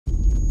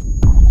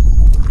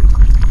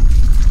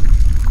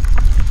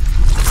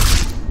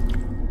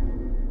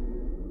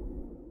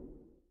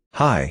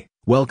Hi,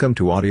 welcome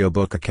to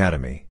Audiobook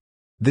Academy.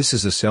 This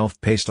is a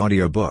self-paced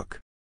audiobook.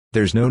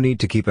 There's no need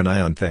to keep an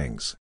eye on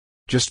things.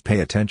 Just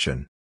pay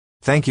attention.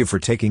 Thank you for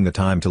taking the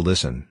time to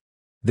listen.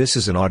 This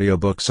is an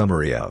audiobook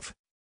summary of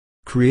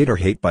Create or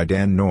Hate by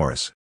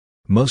Norris.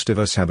 Most of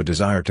us have a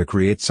desire to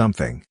create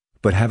something,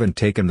 but haven't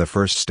taken the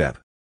first step.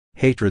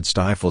 Hatred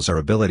stifles our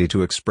ability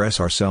to express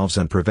ourselves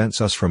and prevents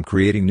us from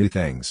creating new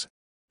things.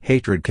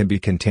 Hatred can be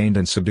contained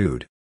and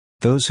subdued.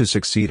 Those who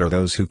succeed are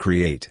those who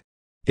create.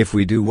 If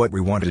we do what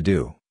we want to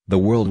do, the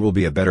world will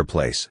be a better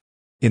place.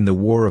 In The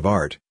War of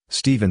Art,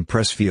 Stephen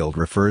Pressfield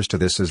refers to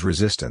this as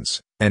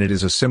resistance, and it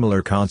is a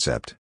similar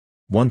concept.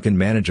 One can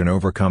manage and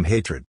overcome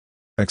hatred.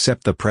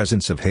 Accept the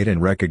presence of hate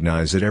and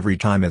recognize it every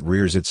time it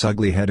rears its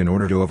ugly head in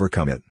order to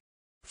overcome it.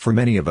 For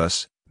many of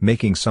us,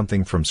 making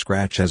something from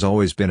scratch has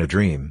always been a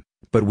dream,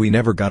 but we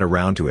never got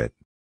around to it.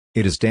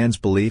 It is Dan's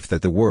belief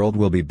that the world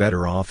will be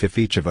better off if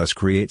each of us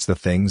creates the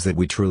things that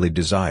we truly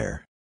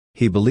desire.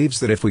 He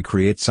believes that if we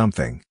create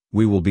something,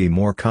 we will be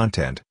more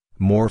content,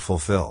 more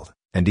fulfilled,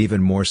 and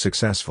even more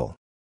successful.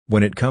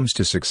 When it comes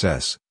to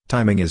success,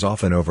 timing is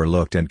often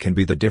overlooked and can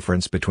be the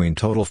difference between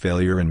total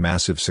failure and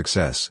massive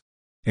success.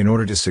 In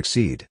order to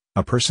succeed,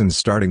 a person's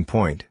starting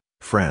point,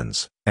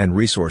 friends, and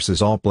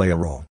resources all play a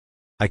role.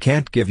 I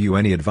can't give you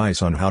any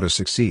advice on how to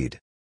succeed.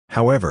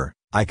 However,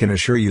 I can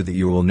assure you that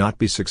you will not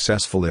be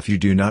successful if you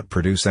do not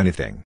produce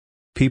anything.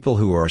 People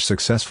who are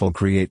successful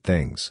create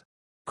things.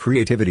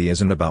 Creativity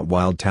isn't about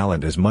wild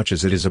talent as much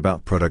as it is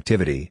about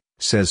productivity,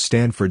 says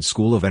Stanford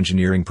School of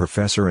Engineering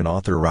professor and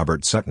author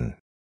Robert Sutton.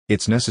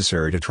 It's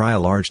necessary to try a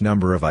large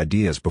number of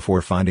ideas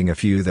before finding a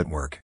few that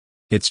work.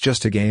 It's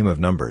just a game of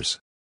numbers.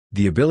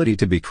 The ability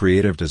to be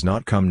creative does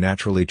not come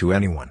naturally to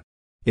anyone.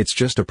 It's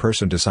just a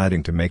person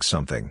deciding to make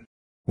something.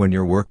 When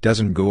your work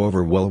doesn't go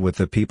over well with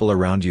the people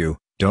around you,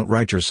 don't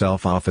write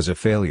yourself off as a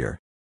failure.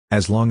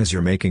 As long as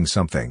you're making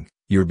something,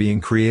 you're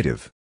being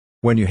creative.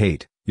 When you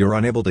hate, you're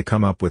unable to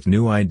come up with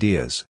new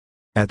ideas.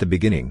 At the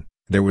beginning,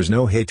 there was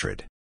no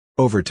hatred.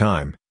 Over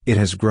time, it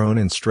has grown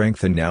in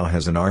strength and now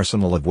has an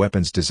arsenal of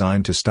weapons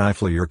designed to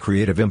stifle your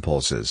creative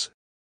impulses.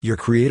 Your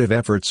creative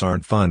efforts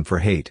aren't fun for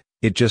hate,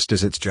 it just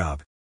does its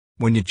job.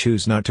 When you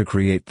choose not to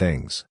create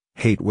things,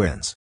 hate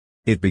wins.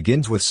 It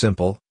begins with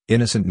simple,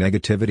 innocent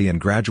negativity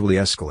and gradually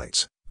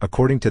escalates,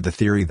 according to the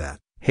theory that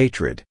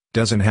hatred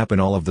doesn't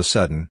happen all of the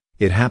sudden,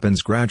 it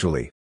happens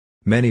gradually.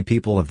 Many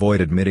people avoid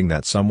admitting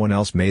that someone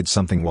else made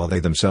something while they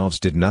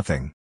themselves did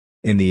nothing.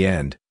 In the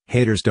end,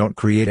 haters don't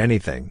create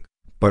anything,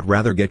 but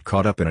rather get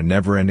caught up in a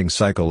never-ending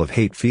cycle of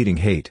hate feeding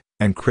hate,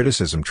 and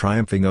criticism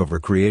triumphing over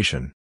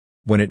creation.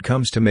 When it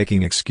comes to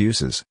making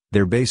excuses,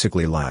 they're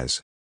basically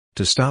lies.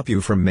 To stop you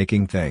from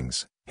making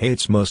things,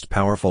 hate's most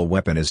powerful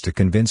weapon is to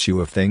convince you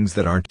of things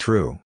that aren't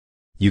true.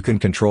 You can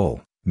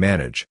control,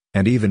 manage,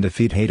 and even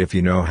defeat hate if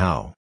you know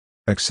how.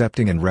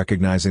 Accepting and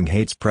recognizing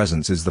hate's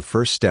presence is the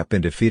first step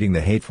in defeating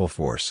the hateful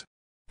force.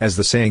 As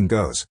the saying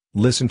goes,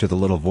 listen to the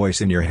little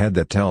voice in your head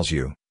that tells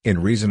you,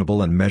 in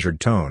reasonable and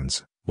measured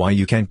tones, why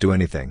you can't do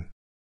anything.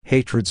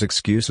 Hatred's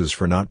excuses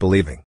for not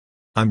believing.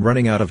 I'm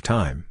running out of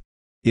time.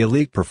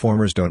 Elite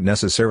performers don't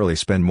necessarily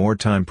spend more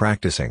time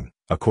practicing,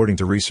 according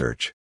to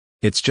research.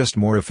 It's just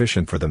more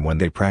efficient for them when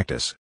they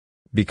practice.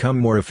 Become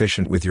more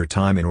efficient with your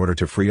time in order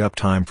to free up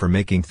time for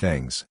making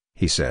things,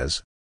 he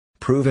says.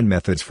 Proven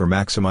methods for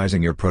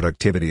maximizing your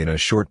productivity in a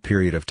short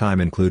period of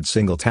time include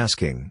single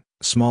tasking,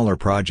 smaller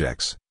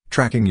projects,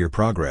 tracking your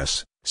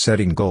progress,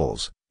 setting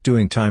goals,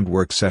 doing timed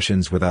work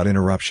sessions without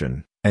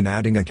interruption, and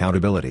adding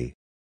accountability.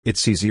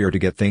 It's easier to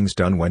get things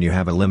done when you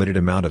have a limited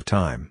amount of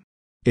time.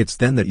 It's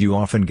then that you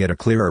often get a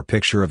clearer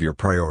picture of your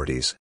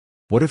priorities.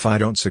 What if I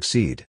don't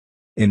succeed?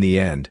 In the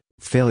end,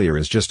 failure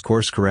is just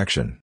course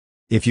correction.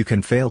 If you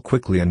can fail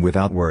quickly and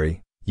without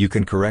worry, you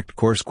can correct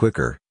course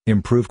quicker,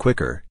 improve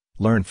quicker,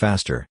 learn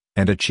faster,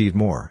 and achieve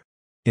more.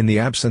 In the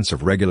absence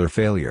of regular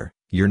failure,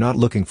 you're not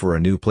looking for a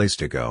new place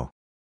to go.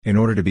 In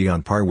order to be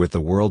on par with the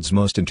world's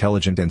most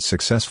intelligent and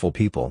successful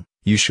people,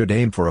 you should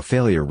aim for a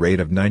failure rate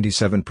of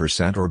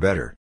 97% or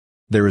better.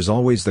 There is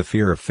always the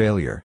fear of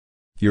failure.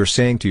 You're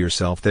saying to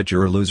yourself that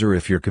you're a loser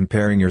if you're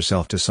comparing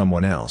yourself to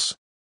someone else.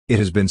 It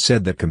has been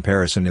said that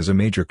comparison is a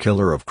major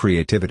killer of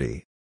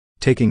creativity.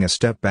 Taking a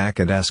step back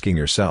and asking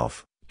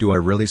yourself, do I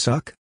really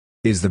suck?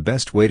 Is the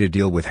best way to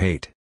deal with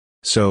hate.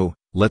 So,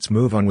 let's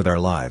move on with our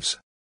lives.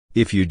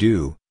 If you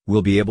do,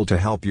 we'll be able to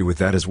help you with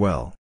that as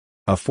well.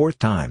 A fourth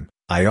time,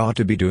 I ought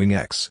to be doing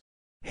X.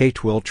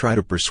 Hate will try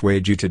to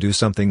persuade you to do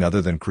something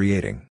other than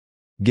creating.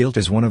 Guilt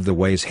is one of the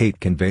ways hate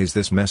conveys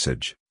this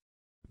message.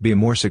 Be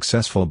more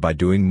successful by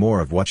doing more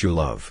of what you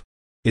love.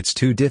 It's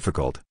too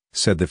difficult,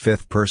 said the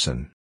fifth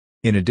person.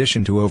 In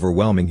addition to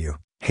overwhelming you,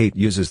 hate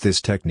uses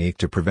this technique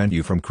to prevent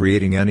you from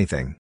creating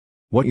anything.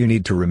 What you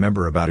need to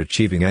remember about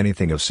achieving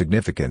anything of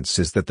significance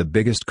is that the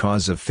biggest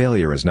cause of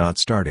failure is not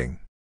starting.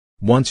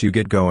 Once you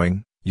get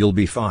going, you'll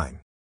be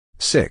fine.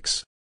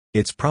 6.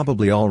 It's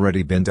probably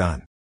already been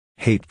done.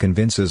 Hate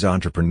convinces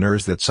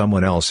entrepreneurs that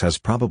someone else has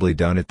probably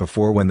done it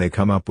before when they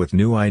come up with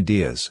new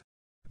ideas.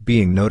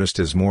 Being noticed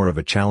is more of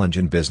a challenge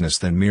in business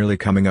than merely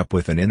coming up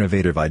with an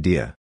innovative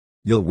idea.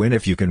 You'll win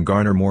if you can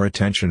garner more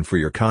attention for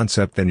your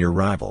concept than your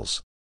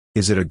rivals.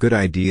 Is it a good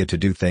idea to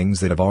do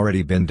things that have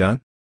already been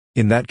done?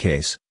 In that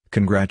case,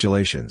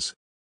 congratulations.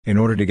 In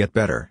order to get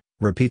better,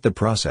 repeat the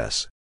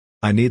process.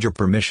 I need your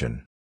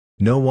permission.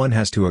 No one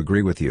has to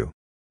agree with you.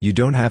 You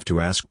don't have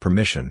to ask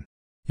permission.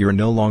 You're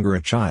no longer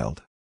a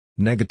child.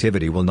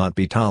 Negativity will not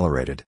be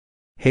tolerated.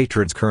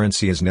 Hatred's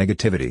currency is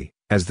negativity,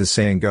 as the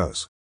saying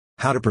goes.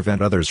 How to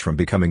prevent others from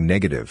becoming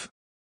negative.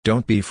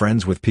 Don't be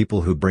friends with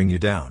people who bring you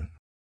down.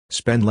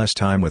 Spend less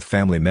time with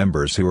family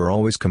members who are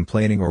always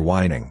complaining or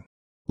whining.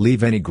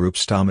 Leave any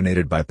groups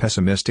dominated by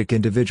pessimistic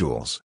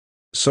individuals.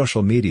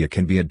 Social media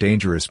can be a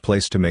dangerous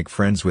place to make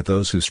friends with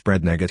those who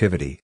spread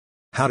negativity.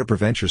 How to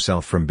prevent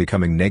yourself from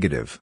becoming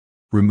negative.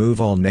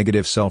 Remove all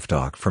negative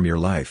self-talk from your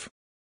life.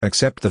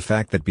 Accept the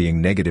fact that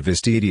being negative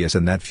is tedious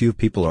and that few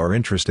people are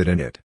interested in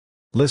it.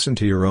 Listen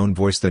to your own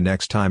voice the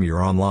next time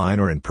you're online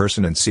or in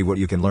person and see what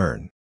you can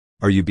learn.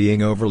 Are you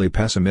being overly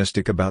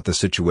pessimistic about the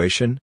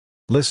situation?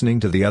 Listening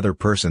to the other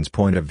person's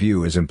point of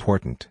view is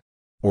important.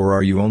 Or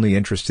are you only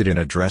interested in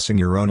addressing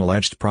your own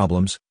alleged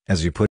problems,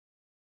 as you put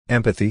it?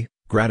 Empathy,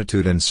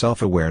 gratitude and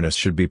self-awareness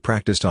should be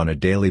practiced on a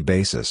daily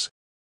basis.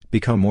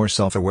 Become more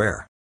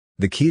self-aware.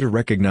 The key to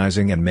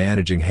recognizing and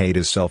managing hate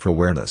is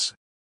self-awareness.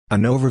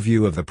 An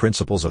overview of the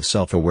principles of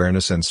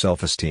self-awareness and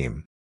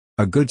self-esteem.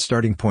 A good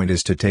starting point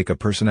is to take a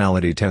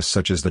personality test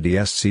such as the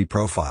DSC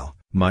profile,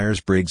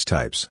 Myers-Briggs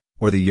types,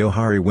 or the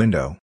Johari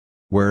window.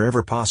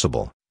 Wherever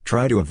possible,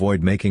 try to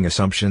avoid making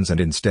assumptions and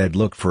instead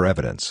look for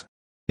evidence.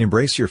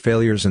 Embrace your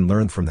failures and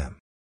learn from them.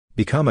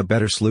 Become a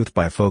better sleuth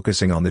by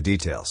focusing on the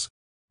details.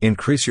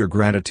 Increase your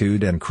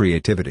gratitude and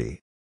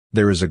creativity.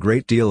 There is a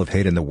great deal of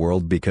hate in the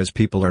world because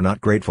people are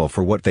not grateful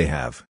for what they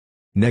have.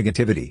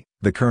 Negativity,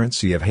 the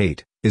currency of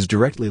hate, is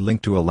directly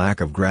linked to a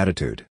lack of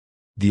gratitude.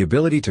 The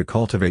ability to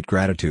cultivate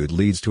gratitude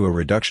leads to a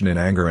reduction in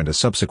anger and a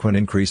subsequent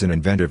increase in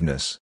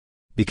inventiveness.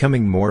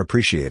 Becoming more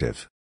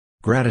appreciative.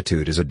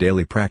 Gratitude is a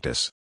daily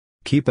practice.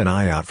 Keep an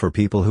eye out for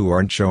people who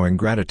aren't showing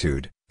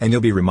gratitude, and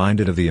you'll be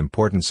reminded of the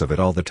importance of it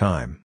all the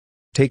time.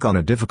 Take on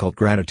a difficult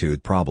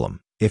gratitude problem,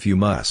 if you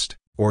must,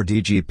 or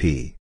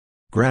DGP.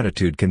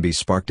 Gratitude can be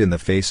sparked in the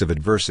face of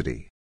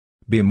adversity.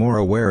 Be more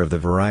aware of the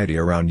variety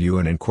around you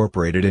and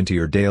incorporate it into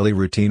your daily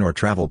routine or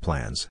travel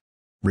plans.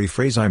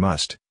 Rephrase I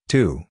must,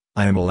 to,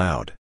 I am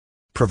allowed.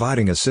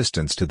 Providing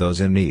assistance to those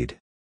in need.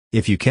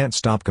 If you can't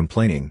stop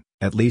complaining,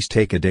 at least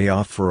take a day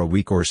off for a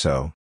week or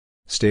so.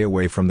 Stay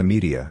away from the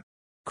media.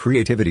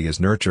 Creativity is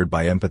nurtured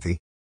by empathy.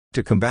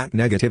 To combat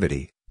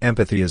negativity,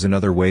 empathy is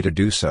another way to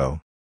do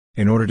so.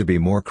 In order to be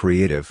more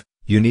creative,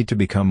 you need to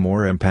become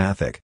more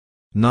empathic.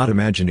 Not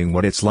imagining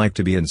what it's like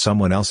to be in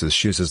someone else's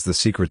shoes is the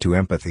secret to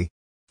empathy.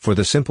 For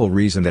the simple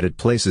reason that it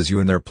places you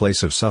in their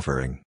place of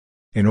suffering.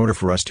 In order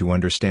for us to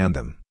understand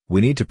them,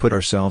 we need to put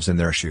ourselves in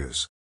their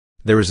shoes.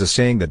 There is a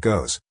saying that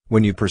goes,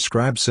 when you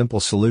prescribe simple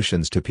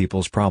solutions to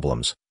people's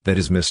problems, that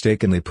is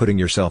mistakenly putting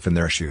yourself in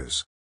their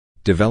shoes.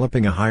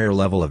 Developing a higher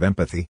level of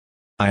empathy.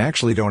 I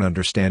actually don't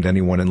understand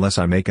anyone unless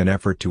I make an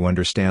effort to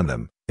understand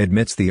them,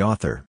 admits the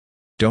author.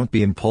 Don't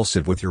be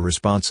impulsive with your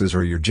responses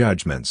or your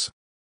judgments.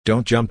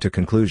 Don't jump to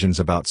conclusions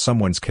about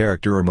someone's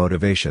character or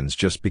motivations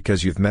just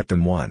because you've met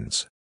them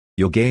once.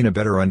 You'll gain a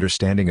better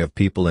understanding of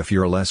people if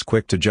you're less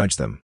quick to judge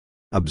them.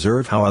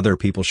 Observe how other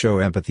people show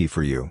empathy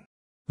for you.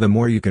 The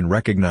more you can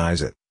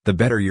recognize it, the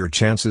better your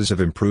chances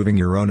of improving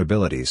your own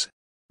abilities.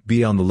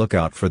 Be on the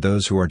lookout for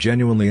those who are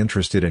genuinely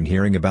interested in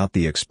hearing about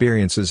the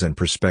experiences and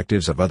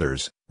perspectives of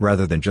others,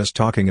 rather than just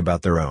talking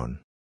about their own.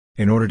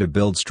 In order to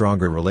build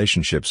stronger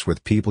relationships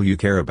with people you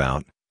care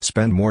about,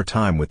 spend more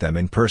time with them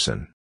in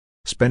person.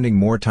 Spending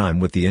more time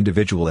with the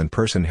individual in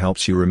person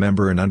helps you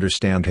remember and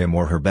understand him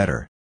or her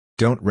better.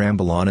 Don't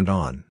ramble on and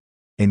on.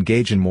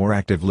 Engage in more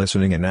active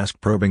listening and ask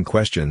probing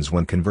questions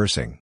when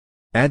conversing.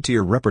 Add to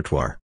your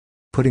repertoire.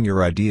 Putting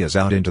your ideas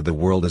out into the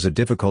world is a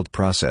difficult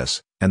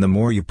process, and the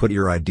more you put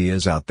your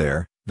ideas out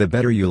there, the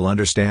better you'll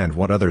understand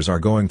what others are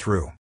going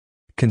through.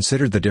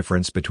 Consider the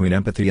difference between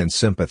empathy and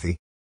sympathy.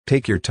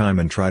 Take your time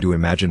and try to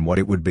imagine what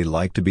it would be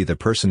like to be the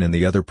person in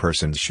the other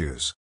person's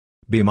shoes.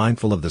 Be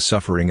mindful of the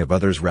suffering of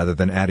others rather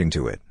than adding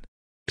to it.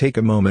 Take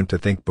a moment to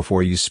think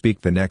before you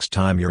speak the next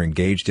time you're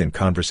engaged in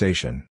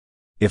conversation.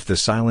 If the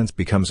silence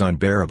becomes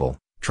unbearable,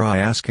 try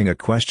asking a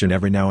question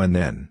every now and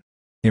then.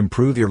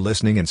 Improve your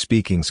listening and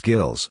speaking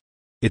skills.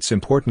 It's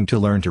important to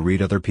learn to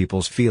read other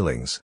people's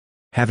feelings.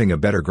 Having a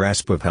better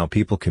grasp of how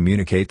people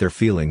communicate their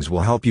feelings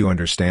will help you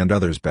understand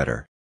others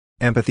better.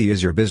 Empathy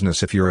is your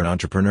business if you're an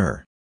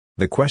entrepreneur.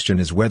 The question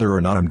is whether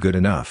or not I'm good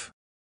enough.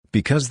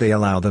 Because they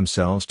allow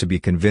themselves to be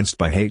convinced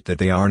by hate that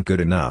they aren't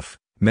good enough,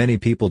 many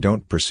people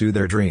don't pursue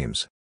their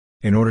dreams.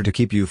 In order to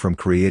keep you from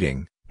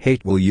creating,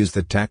 hate will use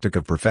the tactic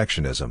of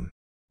perfectionism.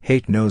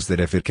 Hate knows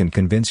that if it can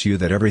convince you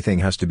that everything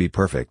has to be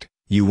perfect,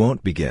 you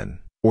won't begin,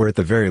 or at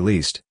the very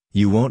least,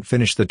 you won't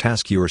finish the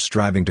task you are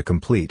striving to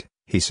complete,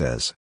 he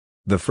says.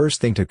 The first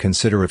thing to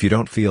consider if you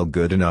don't feel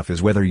good enough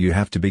is whether you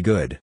have to be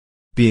good.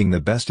 Being the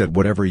best at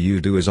whatever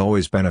you do is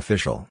always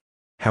beneficial.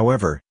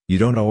 However, you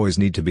don't always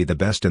need to be the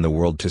best in the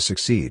world to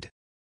succeed.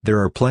 There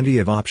are plenty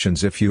of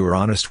options if you are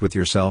honest with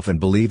yourself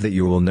and believe that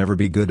you will never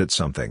be good at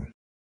something.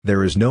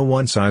 There is no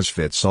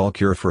one-size-fits-all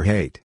cure for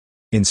hate.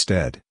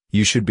 Instead,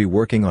 you should be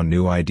working on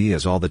new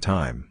ideas all the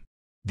time.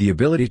 The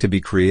ability to be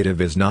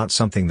creative is not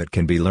something that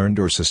can be learned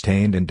or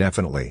sustained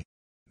indefinitely.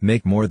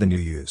 Make more than you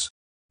use.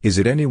 Is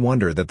it any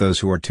wonder that those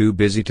who are too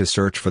busy to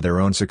search for their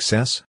own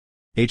success?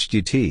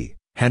 HGT,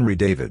 Henry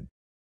David.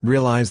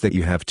 Realize that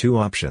you have two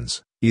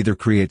options, either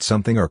create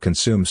something or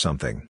consume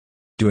something.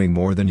 Doing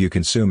more than you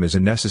consume is a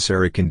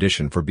necessary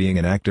condition for being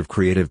an active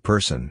creative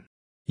person.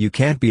 You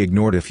can't be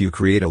ignored if you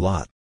create a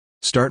lot.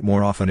 Start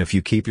more often if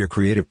you keep your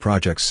creative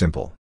projects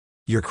simple.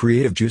 Your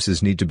creative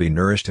juices need to be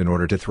nourished in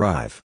order to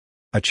thrive.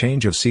 A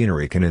change of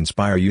scenery can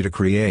inspire you to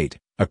create,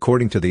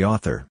 according to the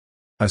author.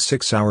 A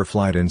 6-hour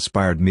flight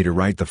inspired me to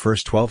write the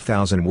first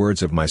 12,000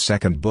 words of my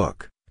second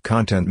book,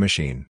 Content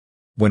Machine.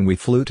 When we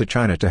flew to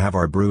China to have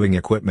our brewing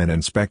equipment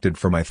inspected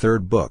for my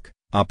third book,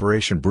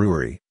 Operation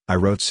Brewery, I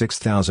wrote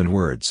 6,000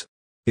 words.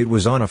 It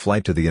was on a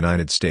flight to the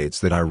United States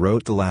that I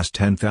wrote the last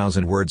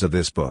 10,000 words of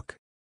this book.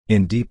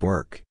 In Deep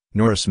Work,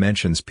 Norris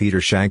mentions Peter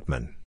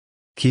Shankman.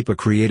 Keep a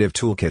creative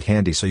toolkit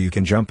handy so you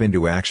can jump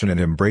into action and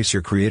embrace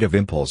your creative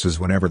impulses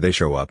whenever they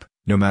show up,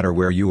 no matter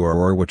where you are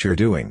or what you're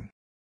doing.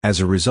 As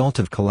a result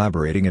of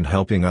collaborating and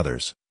helping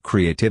others,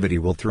 creativity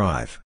will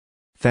thrive.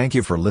 Thank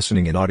you for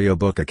listening in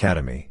Audiobook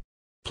Academy.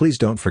 Please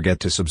don't forget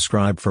to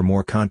subscribe for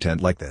more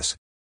content like this.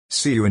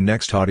 See you in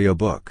next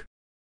audiobook.